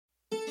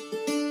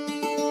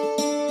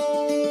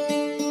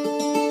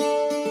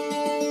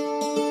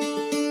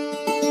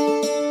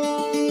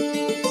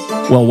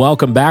Well,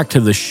 welcome back to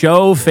the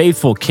show,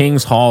 faithful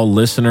Kings Hall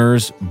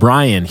listeners.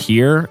 Brian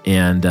here,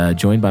 and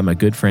joined by my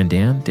good friend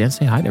Dan. Dan,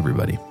 say hi to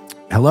everybody.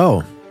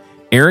 Hello.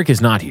 Eric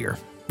is not here.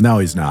 No,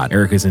 he's not.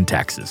 Eric is in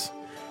Texas.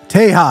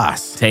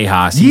 Tejas.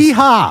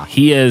 Yeehaw.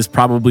 He is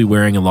probably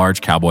wearing a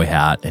large cowboy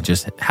hat and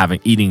just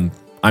eating,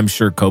 I'm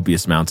sure,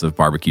 copious amounts of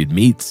barbecued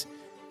meats.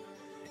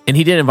 And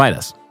he didn't invite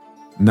us.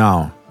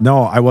 No,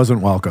 I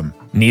wasn't welcome.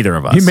 Neither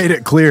of us. He made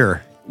it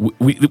clear.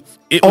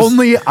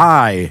 Only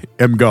I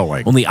am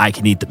going. Only I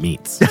can eat the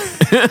meats.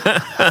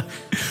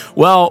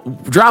 Well,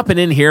 dropping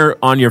in here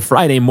on your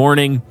Friday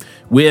morning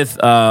with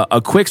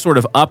a quick sort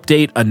of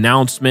update,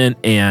 announcement,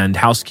 and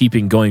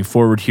housekeeping going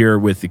forward here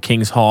with the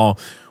Kings Hall.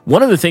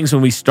 One of the things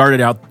when we started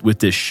out with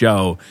this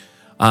show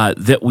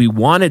that we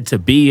wanted to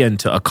be and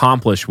to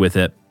accomplish with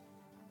it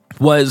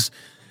was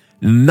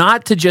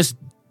not to just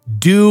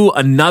do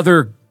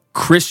another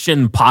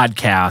Christian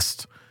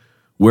podcast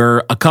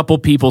where a couple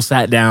people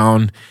sat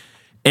down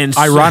and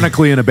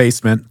ironically in a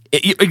basement.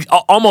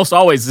 Almost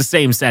always the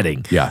same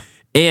setting. Yeah.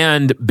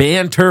 And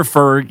banter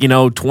for,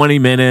 20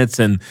 minutes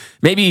and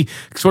maybe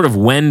sort of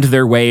wend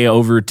their way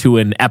over to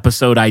an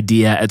episode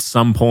idea at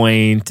some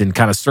point and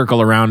kind of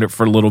circle around it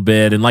for a little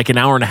bit. And like an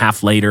hour and a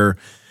half later,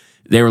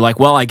 they were like,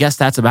 well, I guess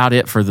that's about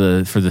it for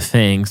the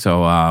thing.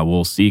 So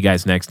we'll see you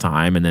guys next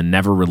time, and then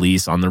never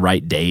release on the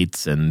right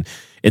dates. And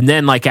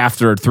then like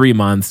after 3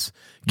 months,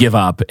 give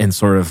up and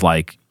sort of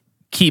like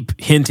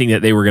keep hinting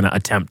that they were going to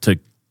attempt to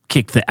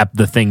kick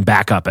the thing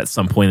back up at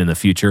some point in the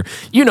future.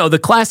 The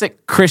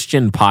classic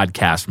Christian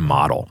podcast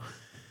model.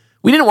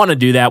 We didn't want to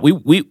do that.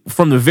 We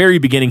from the very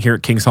beginning here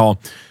at Kings Hall,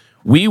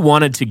 we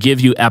wanted to give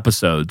you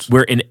episodes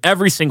where in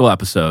every single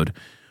episode,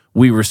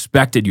 we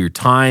respected your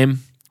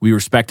time, we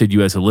respected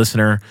you as a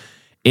listener,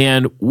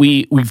 and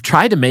we've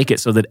tried to make it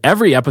so that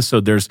every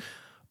episode there's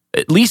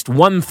at least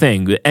one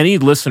thing that any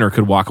listener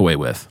could walk away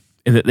with,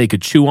 and that they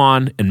could chew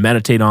on and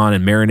meditate on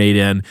and marinate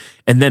in,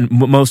 and then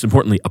most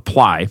importantly,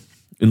 apply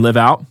and live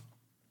out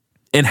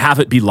and have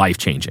it be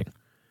life-changing.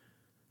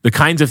 The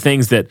kinds of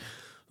things that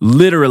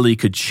literally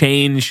could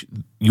change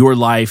your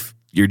life,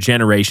 your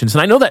generations.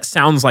 And I know that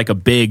sounds like a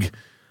big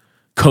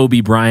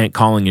Kobe Bryant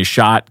calling his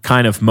shot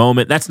kind of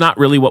moment. That's not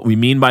really what we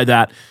mean by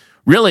that.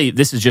 Really,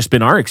 this has just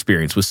been our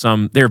experience with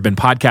there have been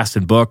podcasts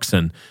and books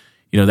and,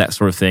 that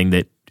sort of thing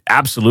that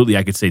absolutely,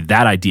 I could say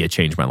that idea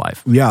changed my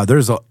life. Yeah,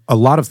 there's a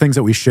lot of things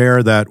that we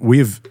share that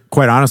we've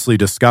quite honestly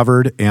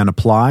discovered and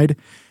applied.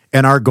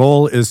 And our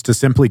goal is to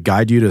simply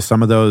guide you to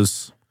some of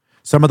those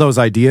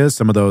ideas,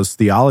 some of those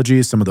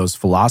theologies, some of those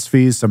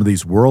philosophies, some of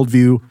these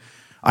worldview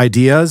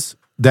ideas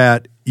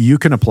that you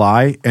can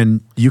apply,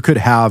 and you could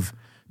have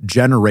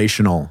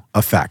generational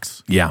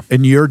effects. Yeah.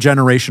 In your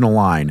generational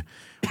line,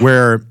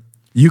 where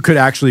you could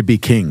actually be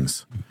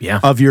kings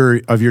of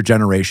your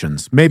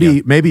generations.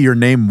 Maybe your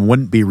name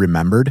wouldn't be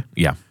remembered.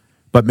 Yeah.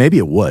 But maybe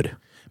it would.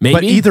 Maybe.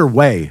 But either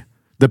way,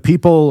 the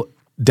people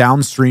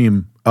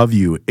downstream of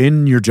you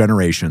in your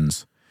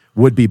generations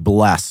would be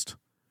blessed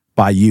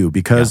by you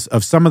because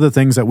of some of the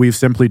things that we've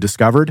simply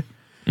discovered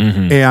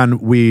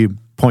and we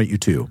point you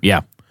to.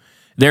 Yeah.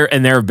 There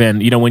have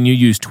been, when you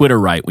use Twitter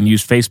right, when you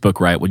use Facebook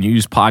right, when you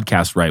use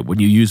podcasts right, when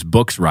you use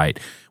books right,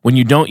 when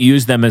you don't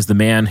use them as the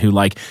man who,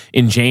 like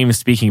in James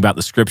speaking about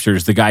the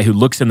scriptures, the guy who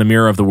looks in the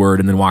mirror of the word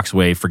and then walks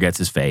away, forgets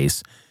his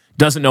face,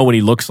 doesn't know what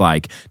he looks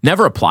like,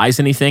 never applies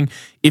anything.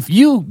 If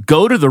you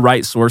go to the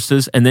right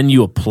sources and then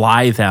you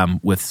apply them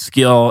with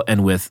skill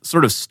and with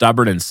sort of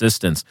stubborn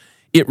insistence,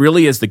 it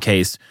really is the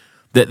case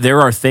that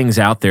there are things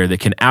out there that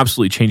can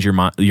absolutely change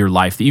your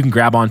life that you can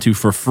grab onto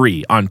for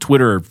free on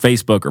Twitter or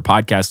Facebook or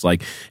podcasts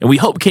and we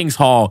hope Kings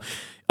Hall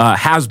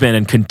has been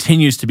and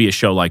continues to be a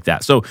show like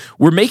that. So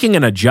we're making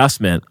an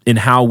adjustment in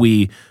how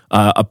we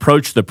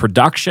approach the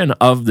production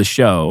of the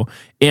show,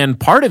 and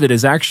part of it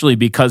is actually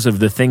because of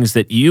the things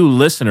that you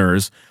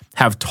listeners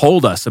have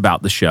told us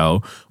about the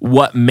show,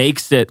 what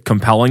makes it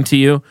compelling to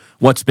you,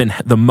 what's been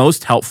the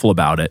most helpful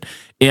about it.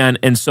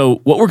 And so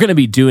what we're going to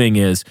be doing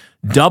is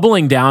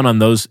doubling down on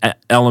those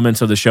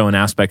elements of the show and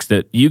aspects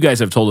that you guys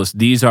have told us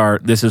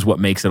this is what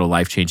makes it a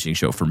life-changing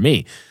show for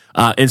me.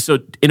 And so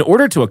in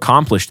order to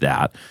accomplish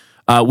that,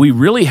 we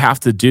really have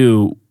to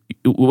do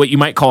what you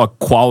might call a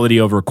quality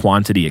over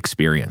quantity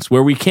experience,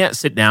 where we can't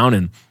sit down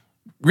and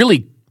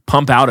really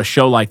pump out a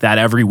show like that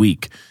every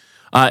week.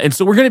 And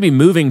so we're going to be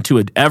moving to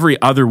an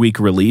every other week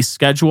release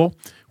schedule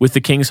with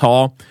the Kings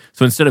Hall.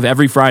 So instead of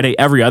every Friday,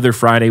 every other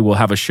Friday, we'll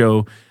have a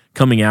show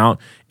coming out.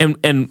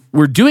 And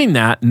we're doing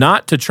that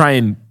not to try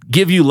and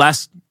give you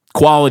less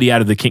quality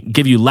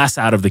give you less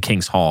out of the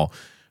Kings Hall,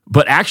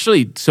 but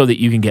actually so that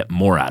you can get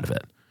more out of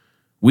it.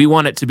 We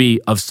want it to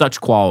be of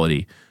such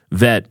quality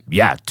that,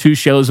 2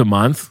 shows a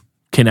month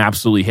can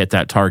absolutely hit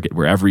that target,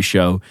 where every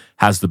show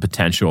has the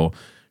potential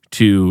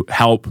to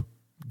help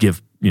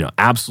give,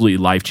 absolutely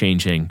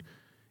life-changing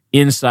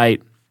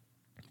insight,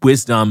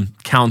 wisdom,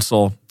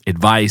 counsel,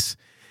 advice,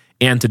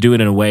 and to do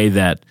it in a way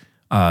that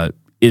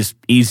is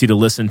easy to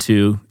listen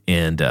to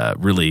and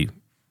really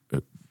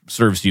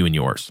serves you and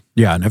yours.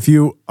 Yeah, and if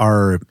you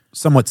are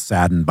somewhat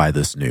saddened by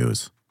this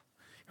news,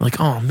 Like,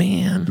 oh,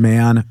 man.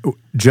 Man,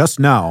 just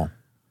know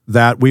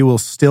that we will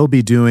still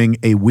be doing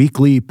a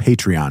weekly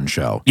Patreon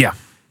show. Yeah.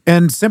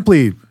 And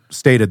simply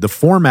stated, the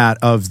format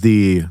of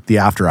the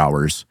after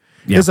hours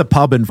is a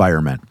pub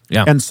environment.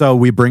 Yeah. And so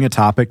we bring a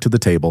topic to the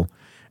table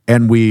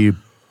and we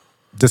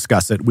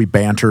discuss it. We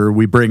banter.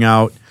 We bring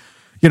out,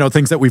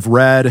 things that we've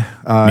read,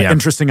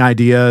 interesting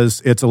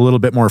ideas. It's a little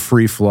bit more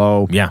free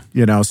flow. Yeah.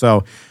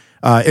 So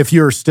if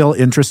you're still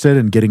interested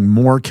in getting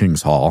more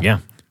King's Hall,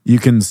 you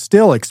can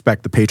still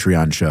expect the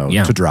Patreon show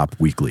to drop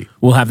weekly.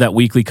 We'll have that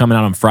weekly coming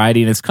out on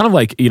Friday. And it's kind of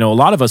like, a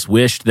lot of us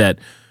wished that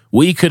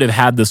we could have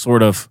had the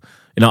sort of,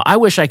 I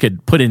wish I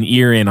could put an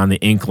ear in on the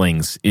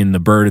Inklings in The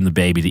Bird and the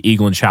Baby, the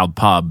Eagle and Child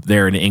pub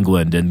there in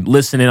England, and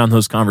listen in on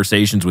those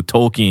conversations with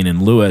Tolkien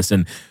and Lewis.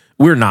 And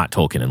we're not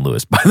Tolkien and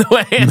Lewis, by the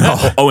way,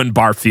 no. Owen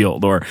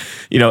Barfield or,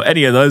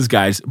 any of those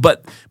guys.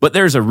 But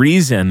there's a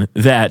reason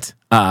that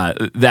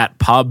that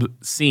pub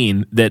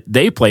scene that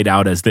they played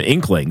out as the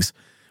Inklings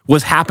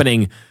was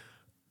happening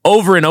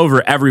over and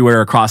over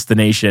everywhere across the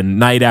nation,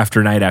 night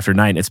after night after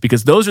night. It's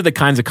because those are the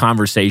kinds of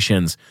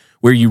conversations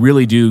where you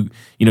really do,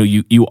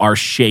 you are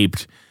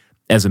shaped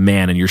as a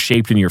man, and you're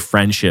shaped in your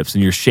friendships,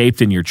 and you're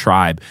shaped in your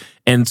tribe.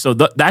 And so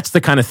that's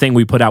the kind of thing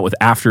we put out with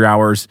After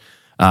Hours.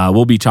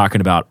 We'll be talking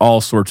about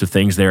all sorts of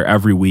things there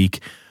every week,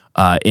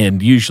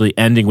 and usually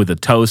ending with a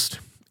toast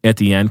at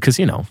the end because,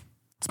 it's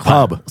a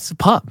pub. It's a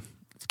pub.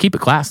 Let's keep it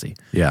classy.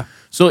 Yeah.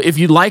 So if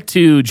you'd like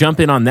to jump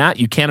in on that,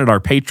 you can at our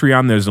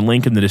Patreon. There's a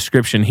link in the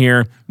description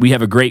here. We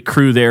have a great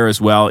crew there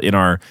as well in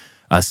our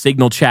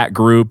Signal chat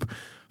group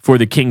for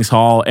the King's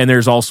Hall. And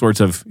there's all sorts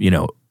of,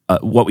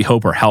 what we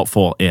hope are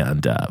helpful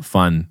and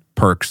fun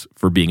perks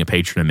for being a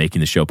patron and making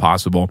the show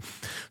possible.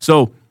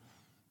 So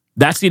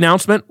that's the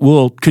announcement.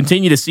 We'll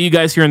continue to see you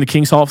guys here in the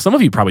King's Hall. Some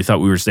of you probably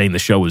thought we were saying the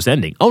show was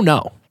ending. Oh,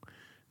 no.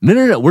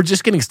 No. We're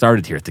just getting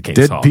started here at the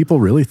King's Hall. Did people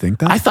really think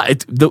that? I thought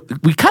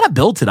we kind of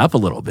built it up a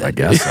little bit. I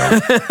guess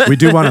so. We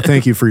do want to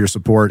thank you for your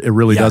support. It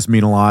really does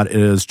mean a lot.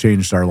 It has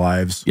changed our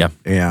lives. Yeah.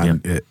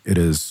 And it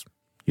is,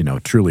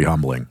 truly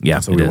humbling. Yeah.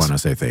 So we want to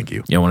say thank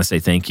you. Yeah, I want to say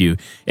thank you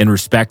and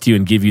respect you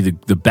and give you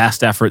the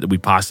best effort that we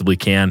possibly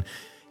can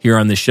here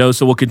on the show.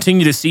 So we'll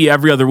continue to see you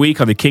every other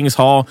week on the King's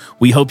Hall.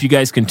 We hope you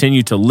guys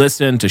continue to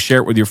listen, to share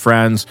it with your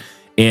friends,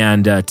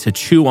 and to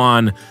chew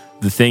on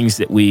the things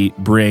that we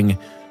bring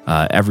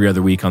every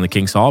other week on the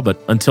King's Hall.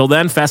 But until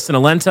then, Festina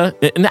Lenta,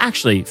 and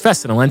actually,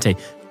 Festina Lente,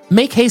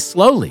 make haste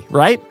slowly,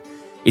 right?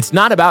 It's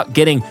not about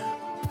getting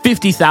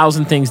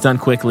 50,000 things done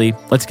quickly.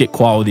 Let's get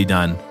quality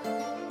done.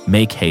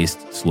 Make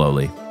haste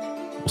slowly.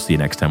 We'll see you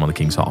next time on the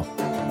King's Hall.